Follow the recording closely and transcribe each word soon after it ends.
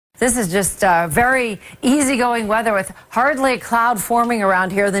This is just very easygoing weather with hardly a cloud forming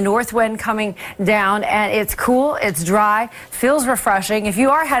around here. The north wind coming down, and it's cool, it's dry, feels refreshing. If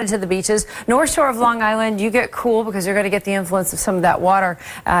you are headed to the beaches, north shore of Long Island, you get cool because you're going to get the influence of some of that water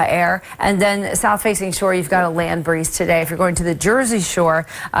air. And then south facing shore, you've got a land breeze today. If you're going to the Jersey shore,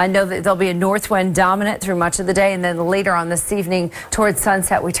 know that there'll be a north wind dominant through much of the day, and then later on this evening towards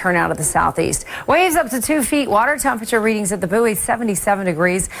sunset, we turn out of the southeast. Waves up to 2 feet. Water temperature readings at the buoy 77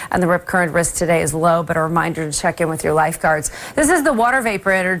 degrees, and the rip current risk today is low, but a reminder to check in with your lifeguards. This is the water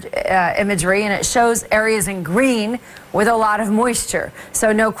vapor imagery, and it shows areas in green with a lot of moisture.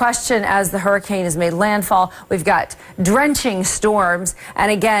 So no question, as the hurricane has made landfall, we've got drenching storms, and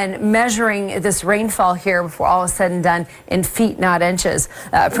again, measuring this rainfall here before all is said and done in feet, not inches.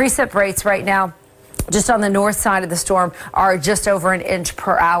 Precip rates right now, just on the north side of the storm, are just over an inch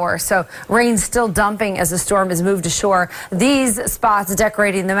per hour. So rain still dumping as the storm has moved ashore. These spots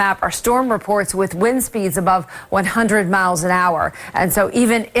decorating the map are storm reports with wind speeds above 100 miles an hour. And so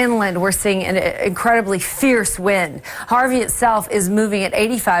even inland, we're seeing an incredibly fierce wind. Harvey itself is moving at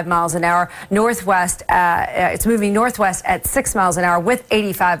 85 miles an hour northwest. It's moving northwest at 6 miles an hour with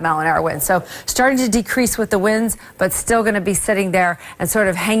 85-mile-an-hour winds. So starting to decrease with the winds, but still going to be sitting there and sort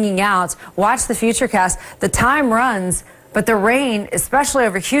of hanging out. Watch the futurecast. The time runs, but the rain, especially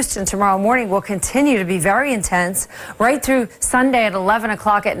over Houston tomorrow morning, will continue to be very intense right through Sunday at 11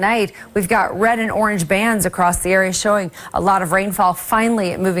 o'clock at night. We've got red and orange bands across the area showing a lot of rainfall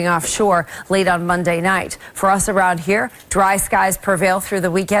finally moving offshore late on Monday night. For us around here, dry skies prevail through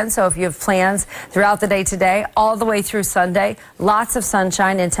the weekend. So if you have plans throughout the day today, all the way through Sunday, lots of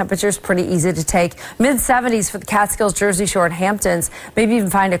sunshine and temperatures pretty easy to take. Mid-70s for the Catskills, Jersey Shore, and Hamptons. Maybe even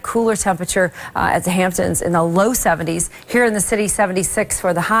find a cooler temperature at the Hamptons in the low 70s. Here in the city, 76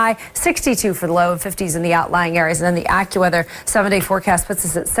 for the high, 62 for the low, and 50s in the outlying areas. And then the AccuWeather 7-day forecast puts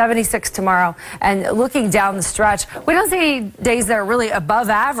us at 76 tomorrow. And looking down the stretch, we don't see any days that are really above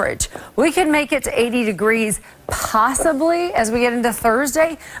average. We can make it to 80 degrees possibly as we get into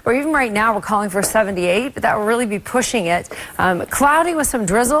Thursday, or even right now we're calling for 78, but that will really be pushing it. Cloudy with some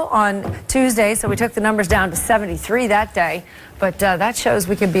drizzle on Tuesday, so we took the numbers down to 73 that day, but that shows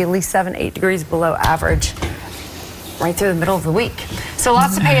we could be at least 7-8 degrees below average right through the middle of the week. So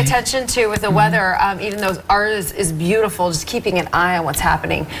lots to pay attention to with the weather, even though ours is beautiful. Just keeping an eye on what's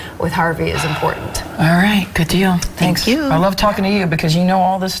happening with Harvey is important. All right, good deal. Thanks. Thank you. I love talking to you because you know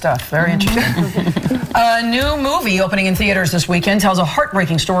all this stuff. Very interesting. A new movie opening in theaters this weekend tells a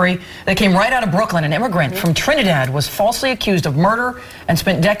heartbreaking story that came right out of Brooklyn. An immigrant from Trinidad was falsely accused of murder and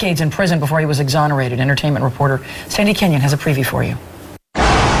spent decades in prison before he was exonerated. Entertainment reporter Sandy Kenyon has a preview for you.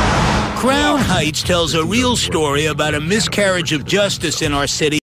 Crown Heights tells a real story about a miscarriage of justice in our city.